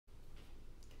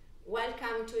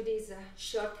Welcome to this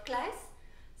short class,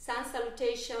 Sun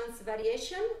Salutations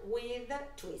variation with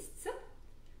twists.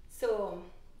 So,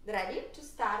 ready to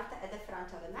start at the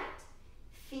front of the mat,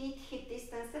 feet hip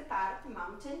distance apart,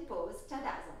 mountain pose,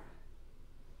 Tadasana.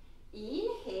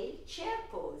 Inhale, chair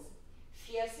pose,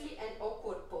 fiercely and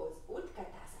awkward pose,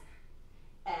 Utkatasana.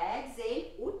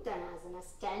 Exhale, Uttanasana,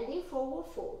 standing forward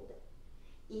fold.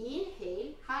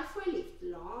 Inhale, halfway lift,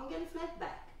 long and flat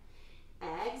back.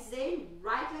 Exhale,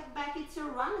 right leg back, it's your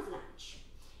runner's lunge.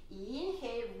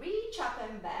 Inhale, reach up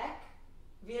and back,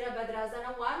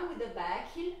 Virabhadrasana 1 with the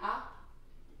back heel up.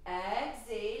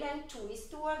 Exhale and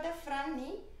twist toward the front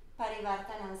knee,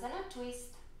 Parivartanasana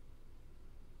twist.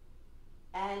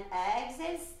 And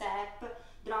exhale, step,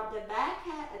 drop the back,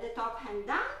 the top hand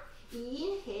down.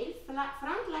 Inhale,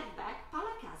 front leg back,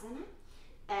 Palakasana.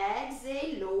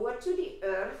 Exhale, lower to the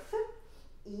earth.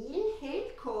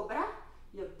 Inhale, Cobra,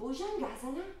 your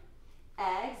Bhujangasana.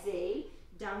 Exhale,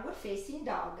 downward facing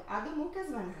dog, Adho Mukha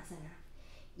Svanasana.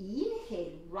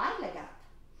 Inhale, right leg up.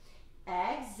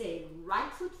 Exhale,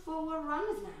 right foot forward,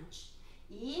 runner's lunge.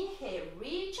 Inhale,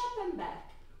 reach up and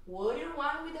back, warrior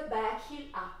 1 with the back heel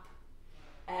up.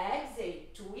 Exhale,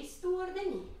 twist toward the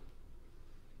knee,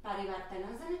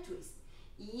 Parivartanasana twist.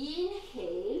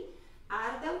 Inhale,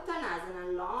 Ardha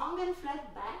Uttanasana, long and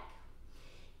flat back.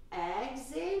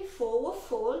 Exhale, forward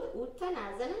fold,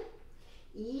 Uttanasana.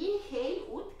 Inhale,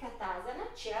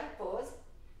 Utkatasana, chair pose,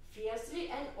 fiercely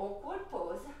and awkward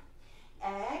pose.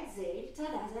 Exhale,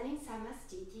 Tadasana in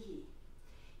Samastiti.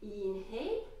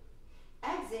 Inhale,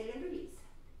 exhale and release.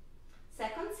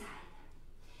 Second side.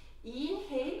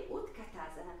 Inhale,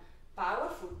 Utkatasana,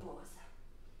 powerful pose.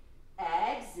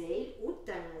 Exhale,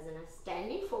 Uttanasana,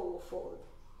 standing forward fold.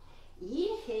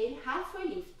 Inhale,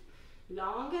 halfway lift,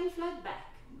 long and flat back.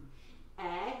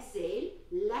 Exhale,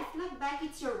 left leg back,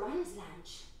 it's your runner's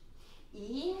lunge.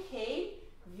 Inhale,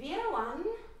 Vira 1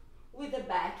 with the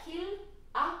back heel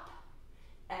up.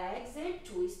 Exhale,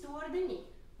 twist toward the knee,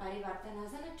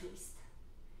 Parivartanasana twist.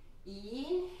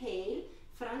 Inhale,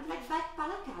 front leg back,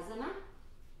 Palakasana.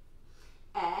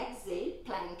 Exhale,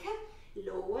 plank,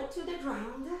 lower to the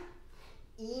ground.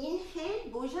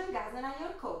 Inhale, Bhujangasana,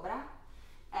 your Cobra.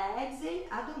 Exhale,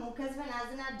 Adho Mukha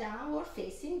Svanasana, downward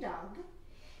facing dog.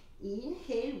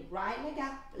 Inhale, right leg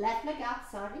up, left leg up,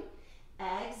 sorry.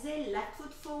 Exhale, left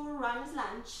foot forward, runner's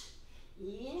lunge.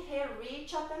 Inhale,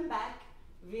 reach up and back,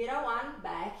 Vira 1,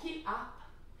 back heel up.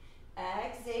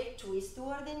 Exhale, twist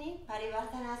toward the knee,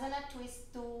 Parivartanasana,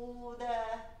 twist to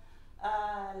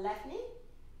the left knee.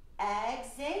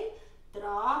 Exhale,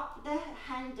 drop the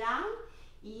hand down.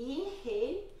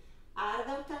 Inhale,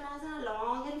 Ardha Uttanasana,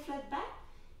 long and flat back.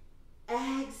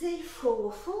 Exhale,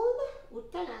 forward fold,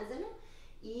 Uttanasana.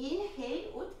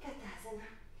 Inhale, Utkatasana,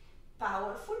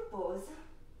 powerful pose.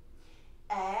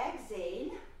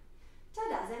 Exhale,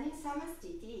 Tadasana in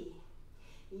Samastiti.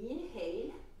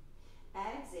 Inhale,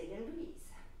 exhale and release.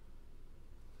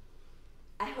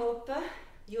 I hope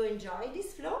you enjoy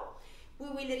this flow. We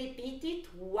will repeat it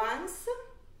once,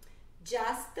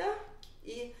 just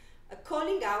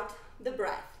calling out the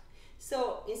breath.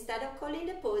 So instead of calling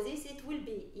the poses, it will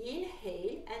be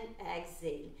inhale and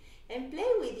exhale. And play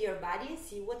with your body and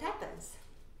see what happens.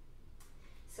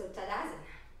 So Tadasana.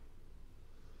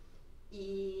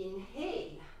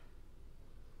 Inhale.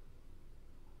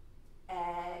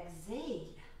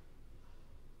 Exhale.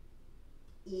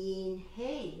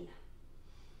 Inhale.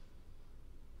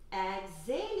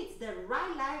 Exhale, it's the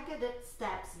right leg that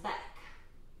steps back.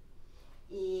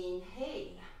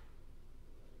 Inhale.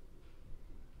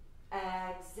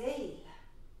 Exhale.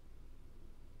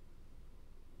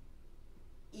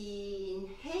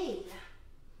 Inhale.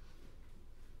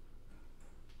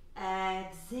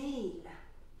 Exhale.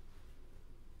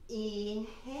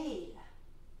 Inhale.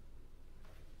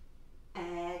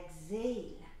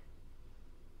 Exhale.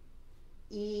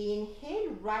 Inhale,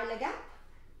 right leg up.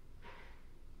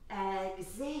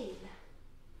 Exhale.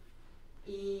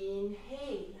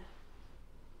 Inhale.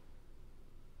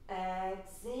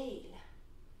 Exhale.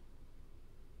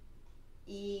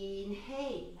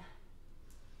 Inhale.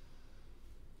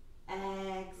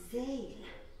 Exhale.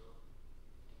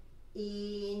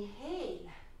 Inhale.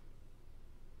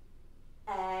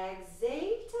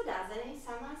 Exhale, Tadasana in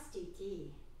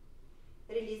Samastiti.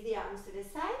 Release the arms to the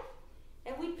side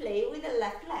and we play with the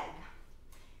left leg.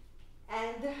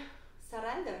 And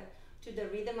surrender to the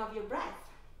rhythm of your breath.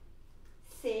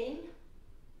 Same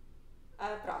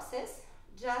process,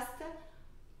 just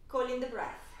calling the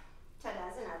breath.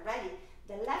 Tadasana, ready.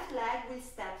 The left leg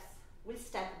will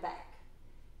step back.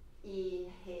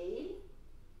 Inhale,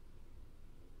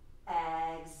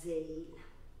 exhale.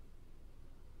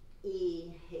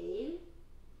 Inhale,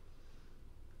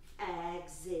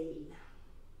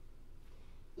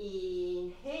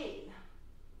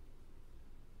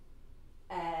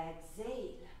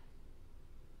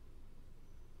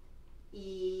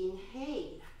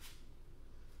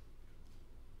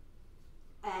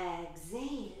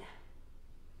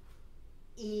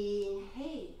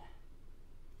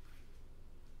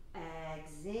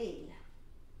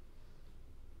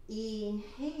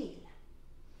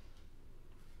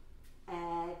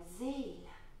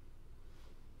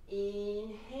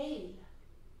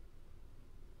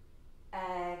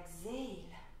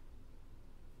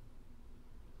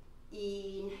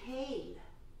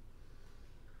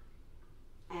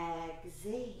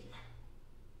 exhale.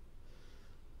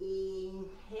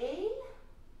 Inhale.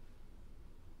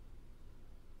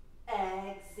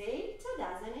 Exhale,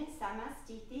 Tadasana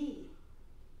Samastiti.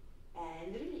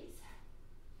 And release.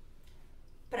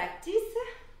 Practice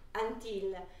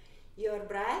until your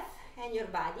breath and your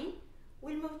body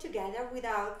will move together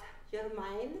without your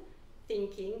mind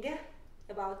thinking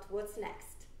about what's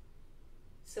next.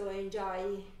 So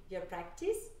enjoy your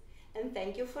practice and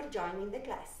thank you for joining the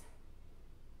class.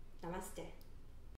 Namaste.